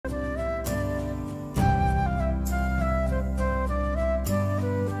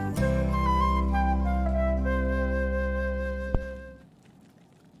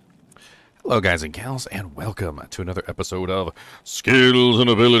Hello, guys and gals, and welcome to another episode of Skills and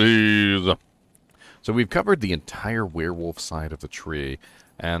Abilities. So we've covered the entire werewolf side of the tree,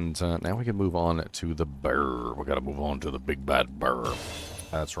 and now we can move on to the bear. We got to move on to the big bad bear.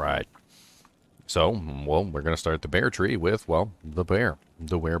 That's right. So, well, we're going to start the bear tree with, well, the bear,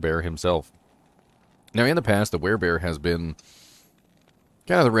 the werebear himself. Now, in the past, the werebear has been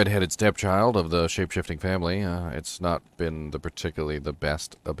kind of the red-headed stepchild of the shapeshifting family. It's not been particularly the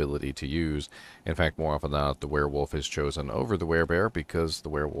best ability to use. In fact, more often than not, the werewolf is chosen over the werebear because the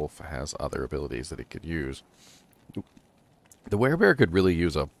werewolf has other abilities that it could use. The werebear could really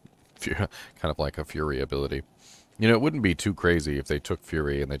use a kind of like a fury ability. You know, it wouldn't be too crazy if they took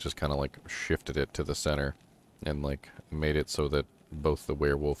fury and they just kind of like shifted it to the center and like made it so that both the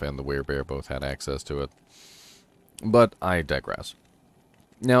werewolf and the werebear both had access to it. But I digress.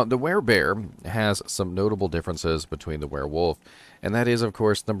 Now, the werebear has some notable differences between the werewolf, and that is, of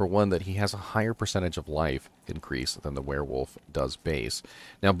course, number one, that he has a higher percentage of life increase than the werewolf does base.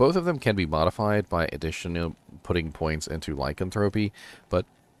 Now, both of them can be modified by additional putting points into lycanthropy, but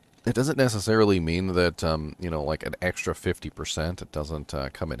it doesn't necessarily mean that, you know, like an extra 50%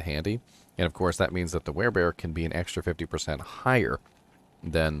 doesn't come in handy. And, of course, that means that the werebear can be an extra 50% higher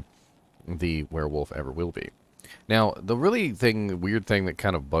than the werewolf ever will be. Now, the really weird thing that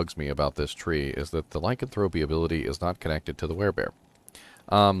kind of bugs me about this tree is that the lycanthropy ability is not connected to the werebear.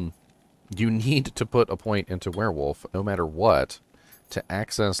 You need to put a point into werewolf, no matter what, to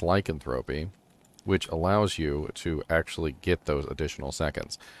access lycanthropy, which allows you to actually get those additional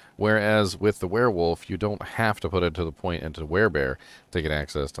seconds. Whereas with the werewolf, you don't have to put it to the point into werebear to get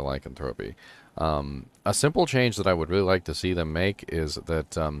access to lycanthropy. A simple change that I would really like to see them make is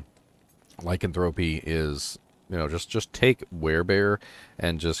that lycanthropy is... You know, just take Werebear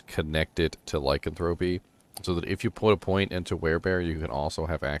and just connect it to lycanthropy, so that if you put a point into Werebear, you can also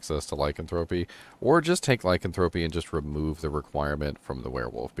have access to lycanthropy, or just take lycanthropy and just remove the requirement from the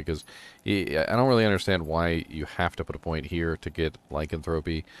werewolf, because I don't really understand why you have to put a point here to get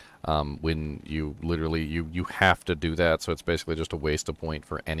lycanthropy, when you literally, you have to do that, so it's basically just a waste of point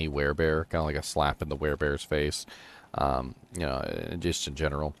for any werebear, kind of like a slap in the werebear's face, you know, just in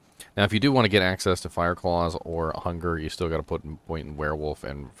general. Now, if you do want to get access to Fire Claws or Hunger, you still got to put a point in Werewolf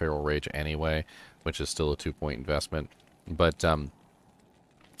and Feral Rage anyway, which is still a 2-point investment. But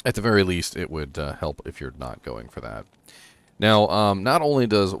at the very least, it would help if you're not going for that. Now, not only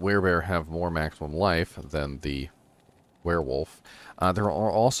does Werebear have more maximum life than the Werewolf, there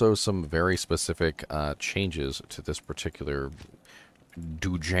are also some very specific changes to this particular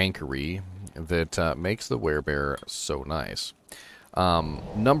doojankery that makes the Werebear so nice.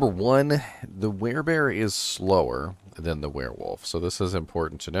 Number one, the werebear is slower than the werewolf, so this is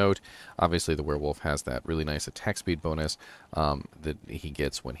important to note. Obviously, the werewolf has that really nice attack speed bonus that he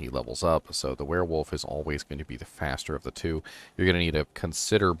gets when he levels up, so the werewolf is always going to be the faster of the two. You're going to need a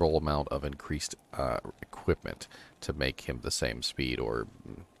considerable amount of increased equipment to make him the same speed, or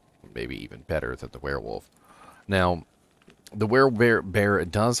maybe even better than the werewolf. Now, the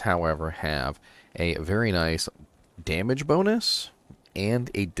werebear does, however, have a very nice damage bonus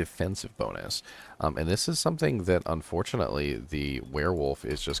and a defensive bonus. And this is something that, unfortunately, the werewolf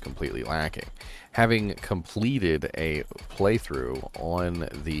is just completely lacking. Having completed a playthrough on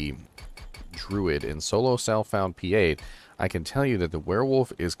the Druid in solo self-found P8, I can tell you that the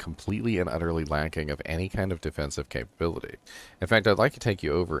werewolf is completely and utterly lacking of any kind of defensive capability. In fact, I'd like to take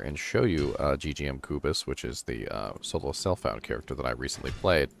you over and show you GGM Kubus, which is the solo self-found character that I recently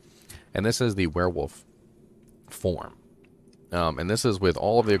played. And this is the werewolf form. And this is with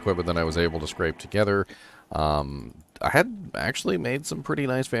all of the equipment that I was able to scrape together. I had actually made some pretty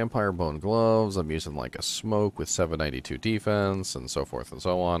nice vampire bone gloves. I'm using like a smoke with 792 defense and so forth and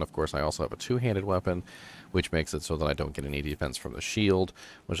so on. Of course, I also have a two-handed weapon, which makes it so that I don't get any defense from the shield,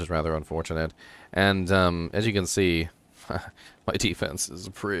 which is rather unfortunate. And as you can see, my defense is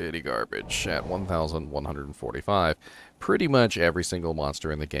pretty garbage at 1,145. Pretty much every single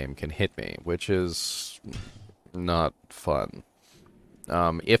monster in the game can hit me, which is not fun.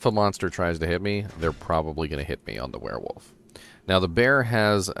 If a monster tries to hit me, they're probably going to hit me on the werewolf. Now, the bear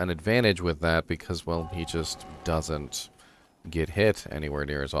has an advantage with that because, well, he just doesn't get hit anywhere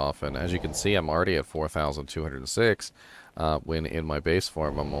near as often. As you can see, I'm already at 4,206, when in my base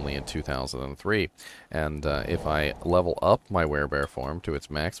form I'm only in 2,003. And if I level up my werebear form to its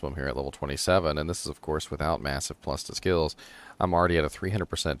maximum here at level 27, and this is, of course, without massive plus to skills, I'm already at a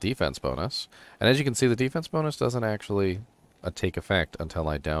 300% defense bonus. And as you can see, the defense bonus doesn't actually take effect until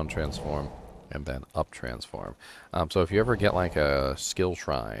I down transform and then up transform. So if you ever get like a skill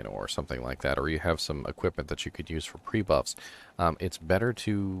shrine or something like that, or you have some equipment that you could use for pre-buffs, it's better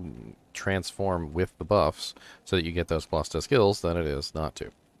to transform with the buffs so that you get those plus to skills than it is not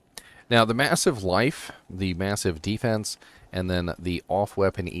to. Now, the massive life, the massive defense, and then the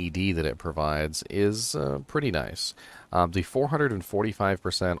off-weapon ED that it provides is pretty nice. The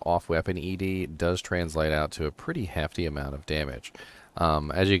 445% off-weapon ED does translate out to a pretty hefty amount of damage.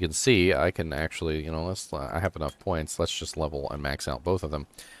 As you can see, I can actually, I have enough points. Let's just level and max out both of them.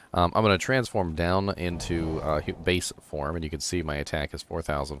 I'm going to transform down into base form, and you can see my attack is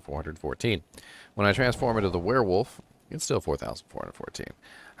 4,414. When I transform into the werewolf, it's still 4,414.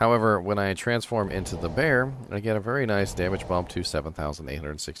 However, when I transform into the bear, I get a very nice damage bump to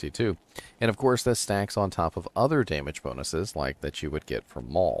 7,862. And of course, this stacks on top of other damage bonuses like that you would get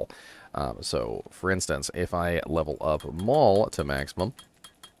from Maul. So, for instance, if I level up Maul to maximum,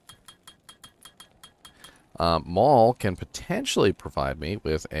 Maul can potentially provide me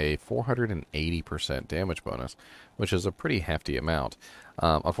with a 480% damage bonus, which is a pretty hefty amount.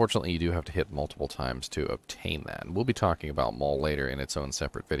 Unfortunately, you do have to hit multiple times to obtain that. And we'll be talking about Maul later in its own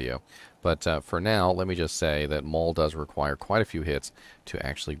separate video. But for now, let me just say that Maul does require quite a few hits to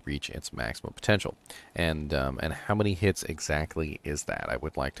actually reach its maximum potential. And how many hits exactly is that? I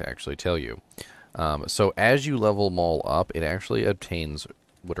would like to actually tell you. So as you level Maul up, it actually obtains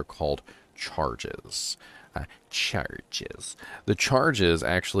what are called charges. Charges. The charges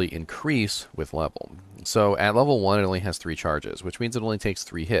actually increase with level. So at level 1 it only has 3 charges, which means it only takes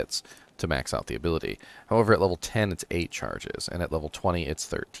 3 hits to max out the ability. However, at level 10 it's 8 charges, and at level 20 it's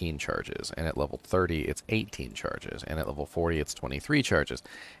 13 charges, and at level 30 it's 18 charges, and at level 40 it's 23 charges,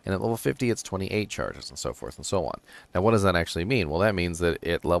 and at level 50 it's 28 charges, and so forth and so on. Now what does that actually mean? Well, that means that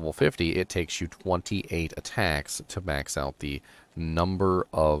at level 50 it takes you 28 attacks to max out the number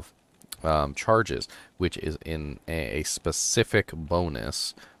of charges, which is in a specific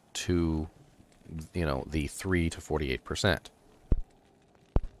bonus to, the 3 to 48%.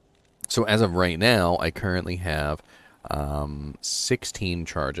 So as of right now, I currently have 16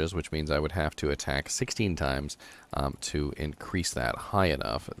 charges, which means I would have to attack 16 times to increase that high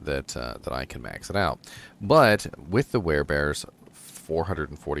enough that I can max it out. But with the Werebears,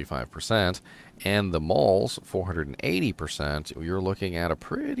 445%, and the Maul's 480%, you're looking at a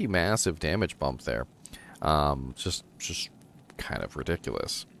pretty massive damage bump there. Just kind of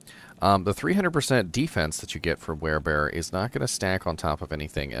ridiculous. The 300% defense that you get from Werebear is not going to stack on top of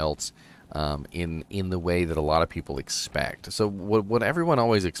anything else in the way that a lot of people expect. So what everyone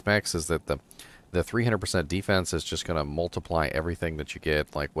always expects is that the 300% defense is just going to multiply everything that you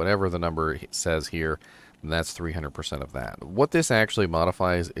get, like whatever the number says here, that's 300% of that. What this actually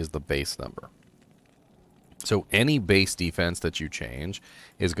modifies is the base number. So any base defense that you change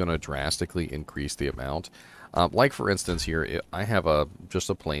is going to drastically increase the amount. Like for instance here, I have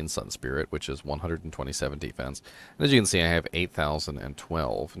just a plain Sun Spirit, which is 127 defense. And as you can see, I have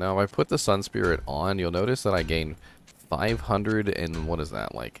 8,012. Now if I put the Sun Spirit on, you'll notice that I gain 500 and what is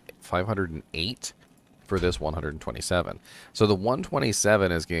that, like 508 for this 127. So the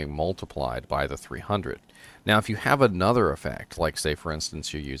 127 is getting multiplied by the 300. Now if you have another effect, like say for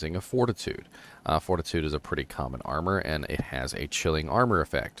instance you're using a Fortitude. Fortitude is a pretty common armor, and it has a chilling armor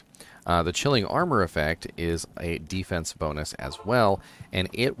effect. The chilling armor effect is a defense bonus as well, and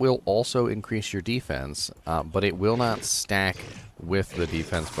it will also increase your defense, but it will not stack with the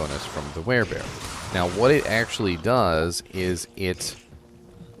defense bonus from the Werebear. Now what it actually does is it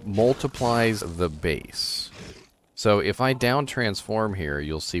multiplies the base. So if I down transform here,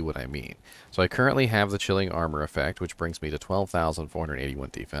 you'll see what I mean. So I currently have the chilling armor effect, which brings me to 12,481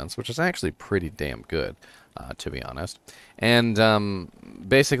 defense, which is actually pretty damn good, to be honest. And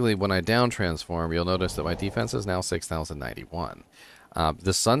basically, when I down transform, you'll notice that my defense is now 6,091.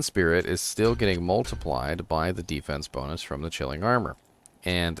 The Sun Spirit is still getting multiplied by the defense bonus from the chilling armor.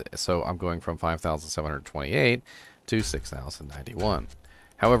 And so I'm going from 5,728 to 6,091.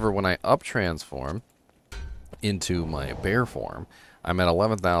 However, when I up transform into my bear form, I'm at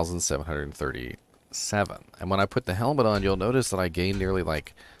 11,737. And when I put the helmet on, you'll notice that I gain nearly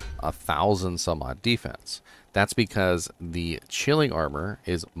like 1,000 some odd defense. That's because the chilling armor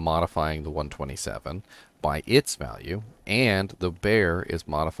is modifying the 127 by its value, and the bear is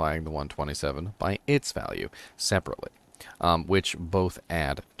modifying the 127 by its value separately. Which both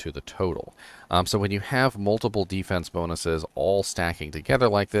add to the total. So when you have multiple defense bonuses all stacking together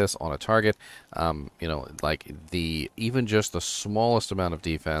like this on a target, like even just the smallest amount of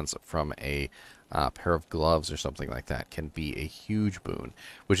defense from a pair of gloves or something like that can be a huge boon,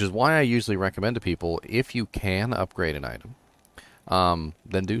 which is why I usually recommend to people, if you can upgrade an item,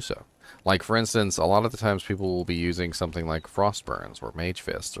 then do so. Like, for instance, a lot of the times people will be using something like Frostburns or Mage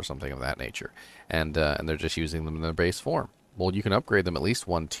Fists or something of that nature, and they're just using them in their base form. Well, you can upgrade them at least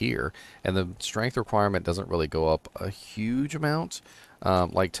one tier, and the strength requirement doesn't really go up a huge amount.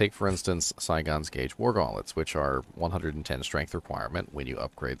 Like, take, for instance, Saigon's Gauge War Gauntlets, which are 110 strength requirement when you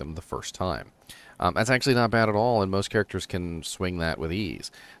upgrade them the first time. That's actually not bad at all, and most characters can swing that with ease.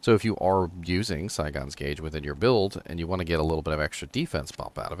 So if you are using Saigon's Gauge within your build, and you want to get a little bit of extra defense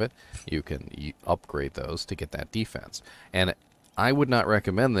bump out of it, you can upgrade those to get that defense. And I would not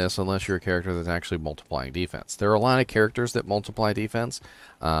recommend this unless you're a character that's actually multiplying defense. There are a lot of characters that multiply defense.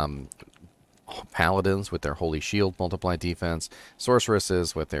 Paladins with their Holy Shield multiply defense.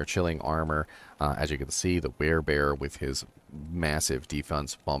 Sorceresses with their Chilling Armor. As you can see, the Werebear with his massive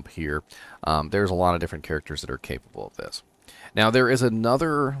defense bump here. There's a lot of different characters that are capable of this. Now, there is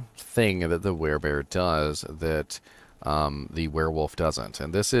another thing that the Werebear does that the werewolf doesn't.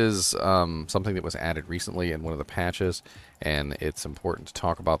 And this is something that was added recently in one of the patches. And it's important to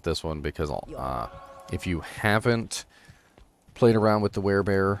talk about this one because if you haven't played around with the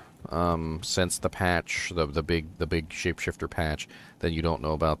Werebear since the patch, the big shapeshifter patch, then you don't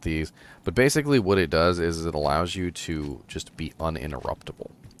know about these. But basically what it does is it allows you to just be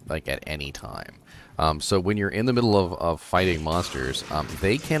uninterruptible, like at any time. So when you're in the middle of fighting monsters,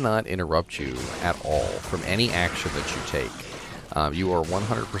 they cannot interrupt you at all from any action that you take. You are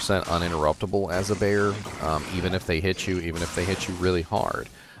 100% uninterruptible as a bear, even if they hit you, even if they hit you really hard.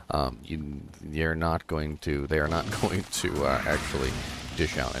 They are not going to actually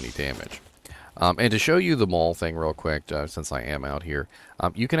dish out any damage. And to show you the maul thing real quick, since I am out here,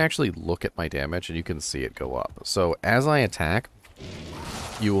 you can actually look at my damage and you can see it go up. So as I attack,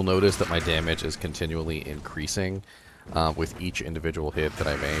 you will notice that my damage is continually increasing with each individual hit that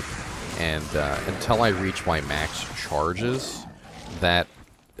I make. And until I reach my max charges, that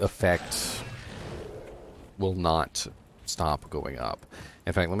effect will not stop going up.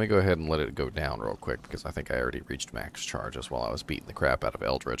 In fact, let me go ahead and let it go down real quick because I think I already reached max charges while I was beating the crap out of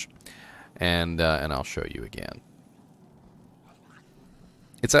Eldritch. And I'll show you again.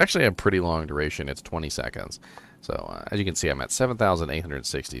 It's actually a pretty long duration. It's 20 seconds. So as you can see, I'm at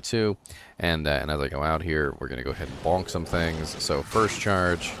 7,862. And as I go out here, we're going to go ahead and bonk some things. So first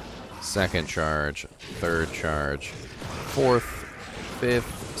charge, second charge, third charge, fourth,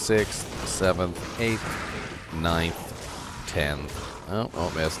 fifth, sixth, seventh, eighth, ninth, 10th.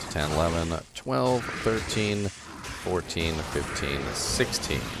 Oh, missed. 10, 11, 12, 13, 14, 15,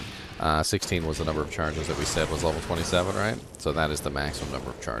 16. 16 was the number of charges that we said was level 27, right? So that is the maximum number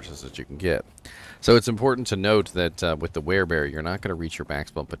of charges that you can get. So it's important to note that with the Werebear, you're not going to reach your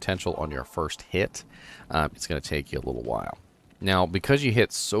maximum potential on your first hit. It's going to take you a little while. Now, because you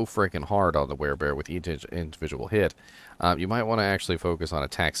hit so freaking hard on the Werebear with each individual hit, you might want to actually focus on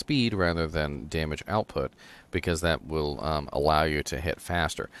attack speed rather than damage output, because that will allow you to hit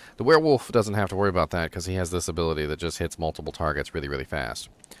faster. The werewolf doesn't have to worry about that because he has this ability that just hits multiple targets really, really fast.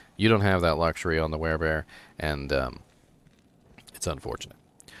 You don't have that luxury on the Werebear, and it's unfortunate.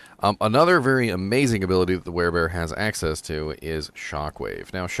 Another very amazing ability that the Werebear has access to is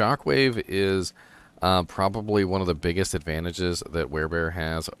Shockwave. Now, Shockwave is probably one of the biggest advantages that Werebear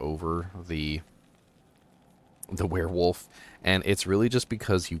has over the werewolf, and it's really just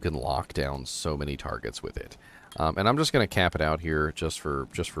because you can lock down so many targets with it. And I'm just going to cap it out here just for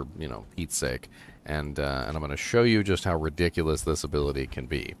you know, Pete's sake, and I'm going to show you just how ridiculous this ability can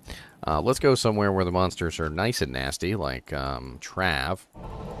be. Let's go somewhere where the monsters are nice and nasty, like Trav.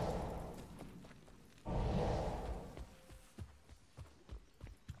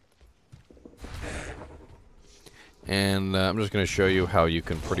 And I'm just going to show you how you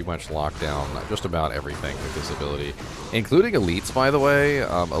can pretty much lock down just about everything with this ability. Including elites, by the way.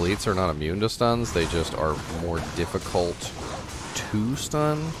 Elites are not immune to stuns. They just are more difficult to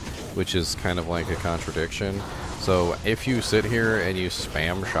stun, which is kind of like a contradiction. So if you sit here and you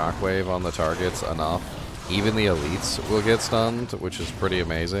spam Shockwave on the targets enough, even the elites will get stunned, which is pretty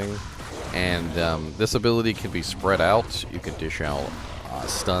amazing. And this ability can be spread out. You can dish out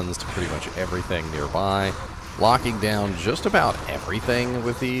stuns to pretty much everything nearby, locking down just about everything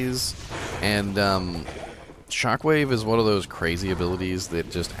with these. And Shockwave is one of those crazy abilities that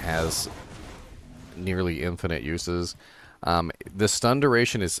just has nearly infinite uses. The stun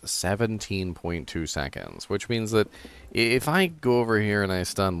duration is 17.2 seconds, which means that if I go over here and I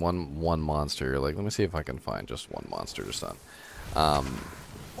stun one monster, like, let me see if I can find just one monster to stun.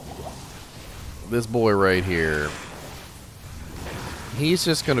 This boy right here, he's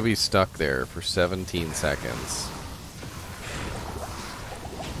just going to be stuck there for 17 seconds.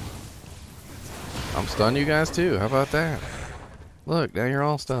 I'm stunned you guys too. How about that? Look, now you're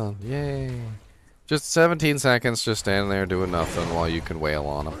all stunned. Yay. Just 17 seconds just standing there doing nothing while you can wail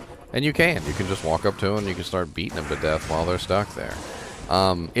on them. And you can. You can just walk up to them and you can start beating them to death while they're stuck there.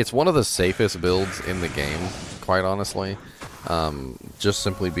 It's one of the safest builds in the game, quite honestly. Just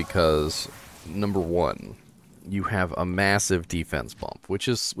simply because, number one, you have a massive defense bump, which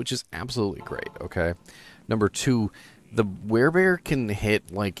is absolutely great, okay? Number two, the Werebear can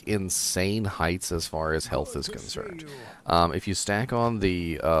hit like insane heights as far as health is concerned. If you stack on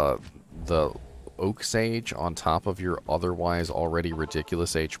the Oak Sage on top of your otherwise already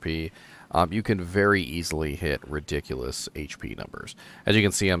ridiculous HP, you can very easily hit ridiculous HP numbers. As you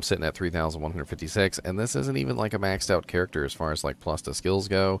can see, I'm sitting at 3,156, and this isn't even like a maxed out character as far as like plus to skills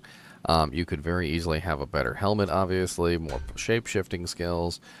go. You could very easily have a better helmet, obviously, more shape-shifting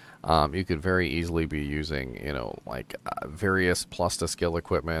skills. You could very easily be using, you know, like various plus to skill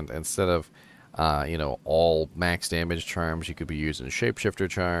equipment instead of, you know, all max damage charms. You could be using shapeshifter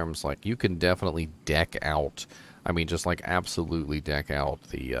charms. Like, you can definitely deck out. I mean, just like absolutely deck out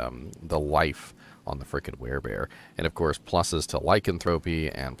the life on the frickin' Werebear. And of course, pluses to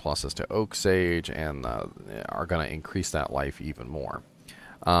lycanthropy and pluses to oak sage, and are going to increase that life even more.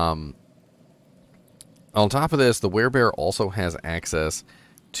 On top of this, the Werebear also has access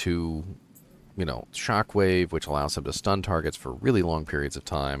to, you know, shockwave, which allows him to stun targets for really long periods of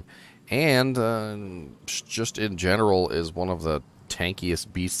time, and just in general is one of the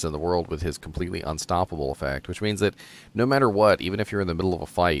tankiest beasts in the world with his completely unstoppable effect, which means that no matter what, even if you're in the middle of a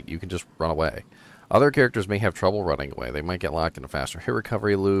fight, you can just run away. Other characters may have trouble running away. They might get locked in a faster hit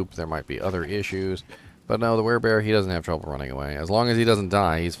recovery loop. There might be other issues. But no, the Werebear, he doesn't have trouble running away. As long as he doesn't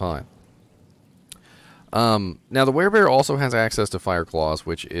die, he's fine. Now, the Werebear also has access to Fire Claws,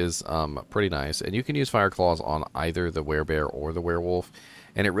 which is pretty nice. And you can use Fire Claws on either the Werebear or the Werewolf.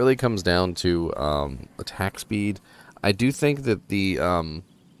 And it really comes down to attack speed. I do think that the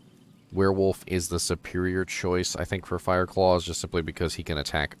Werewolf is the superior choice, I think, for Fire Claws, just simply because he can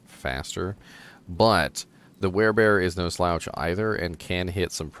attack faster. But the Werebear is no slouch either and can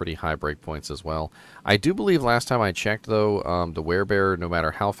hit some pretty high breakpoints as well. I do believe last time I checked, though, the Werebear, no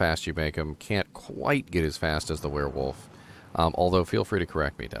matter how fast you make him, can't quite get as fast as the Werewolf. Although, feel free to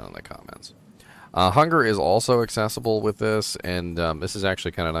correct me down in the comments. Hunger is also accessible with this, and this is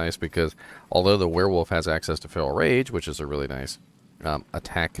actually kind of nice because although the Werewolf has access to Feral Rage, which is a really nice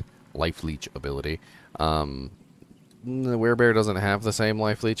attack life leech ability, the Werebear doesn't have the same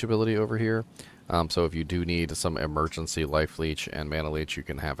life leech ability over here. So if you do need some emergency life leech and mana leech, you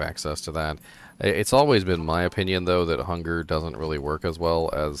can have access to that. It's always been my opinion, though, that Hunger doesn't really work as well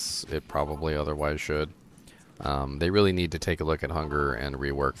as it probably otherwise should. They really need to take a look at Hunger and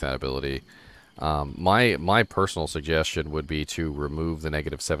rework that ability. My personal suggestion would be to remove the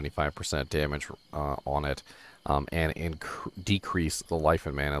negative 75% damage on it, and decrease the life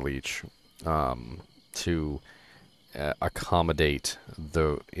and mana leech to accommodate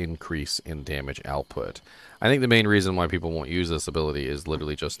the increase in damage output. I think the main reason why people won't use this ability is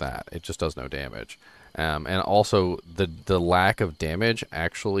literally just that. It just does no damage. And also, the lack of damage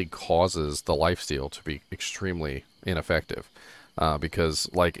actually causes the lifesteal to be extremely ineffective. Because,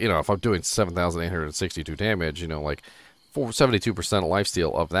 like, you know, if I'm doing 7,862 damage, you know, like, 72% of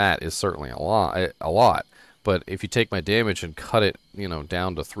lifesteal of that is certainly a lot. But if you take my damage and cut it, you know,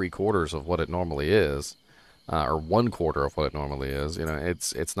 down to 3/4 of what it normally is, or 1/4 of what it normally is, you know,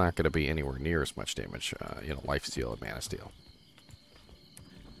 it's not going to be anywhere near as much damage, you know, lifesteal and mana steal.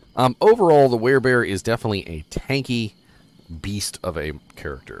 Overall, the Werebear is definitely a tanky beast of a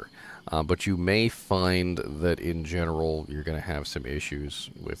character. But you may find that in general you're going to have some issues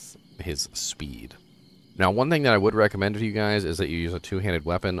with his speed. Now, one thing that I would recommend to you guys is that you use a two-handed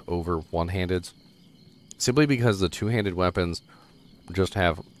weapon over one-handed, simply because the two-handed weapons just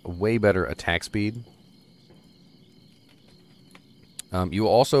have way better attack speed. You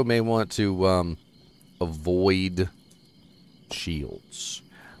also may want to avoid shields.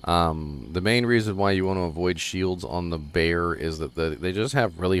 The main reason why you want to avoid shields on the bear is that they just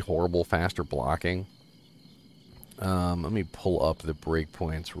have really horrible faster blocking. Let me pull up the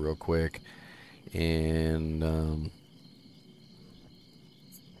breakpoints real quick. And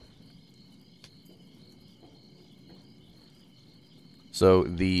so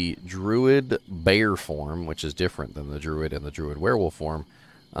the Druid bear form, which is different than the Druid and the Druid werewolf form,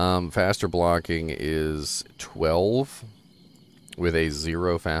 faster blocking is 12. With a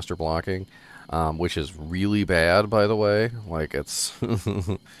 0 faster blocking, which is really bad, by the way. Like, it's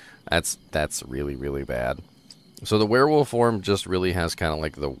that's really, really bad. So the werewolf form just really has kind of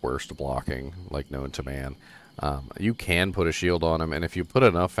like the worst blocking, like, known to man. You can put a shield on him, and if you put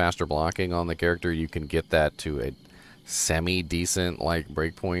enough faster blocking on the character, you can get that to a semi-decent, like,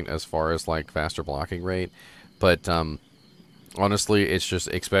 breakpoint as far as, like, faster blocking rate. But, honestly, it's just,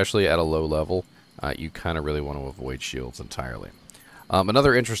 especially at a low level, you kind of really want to avoid shields entirely.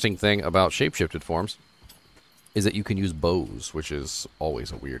 Another interesting thing about shapeshifted forms is that you can use bows, which is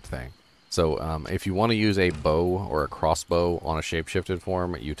always a weird thing. So if you want to use a bow or a crossbow on a shapeshifted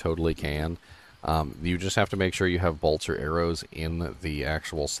form, you totally can. You just have to make sure you have bolts or arrows in the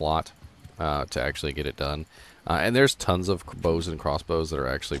actual slot to actually get it done. And there's tons of bows and crossbows that are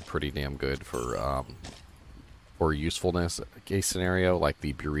actually pretty damn good for usefulness case scenario, like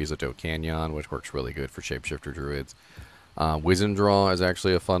the Buriza Do Canyon, which works really good for shapeshifter druids. Wisdom Draw is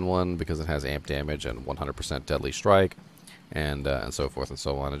actually a fun one because it has amp damage and 100% deadly strike, and so forth and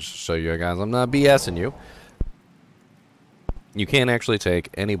so on. And just to show you guys, I'm not BSing you. You can actually take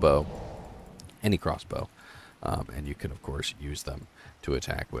any bow, any crossbow, and you can, of course, use them to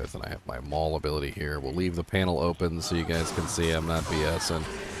attack with. And I have my maul ability here. We'll leave the panel open so you guys can see I'm not BSing.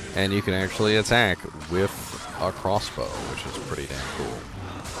 And you can actually attack with a crossbow, which is pretty damn cool.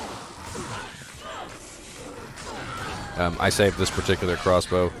 I saved this particular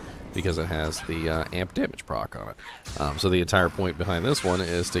crossbow because it has the amp damage proc on it. So the entire point behind this one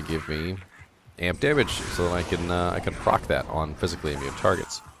is to give me amp damage so that I can proc that on physically immune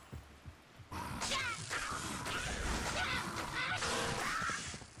targets.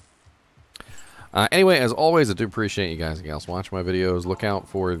 Anyway, as always, I do appreciate you guys and gals watching my videos. Look out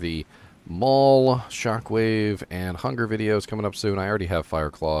for the Maul, Shockwave, and Hunger videos coming up soon. I already have Fire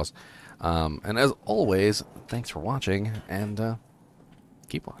Claws. And as always, thanks for watching, and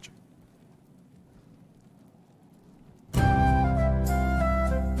keep watching.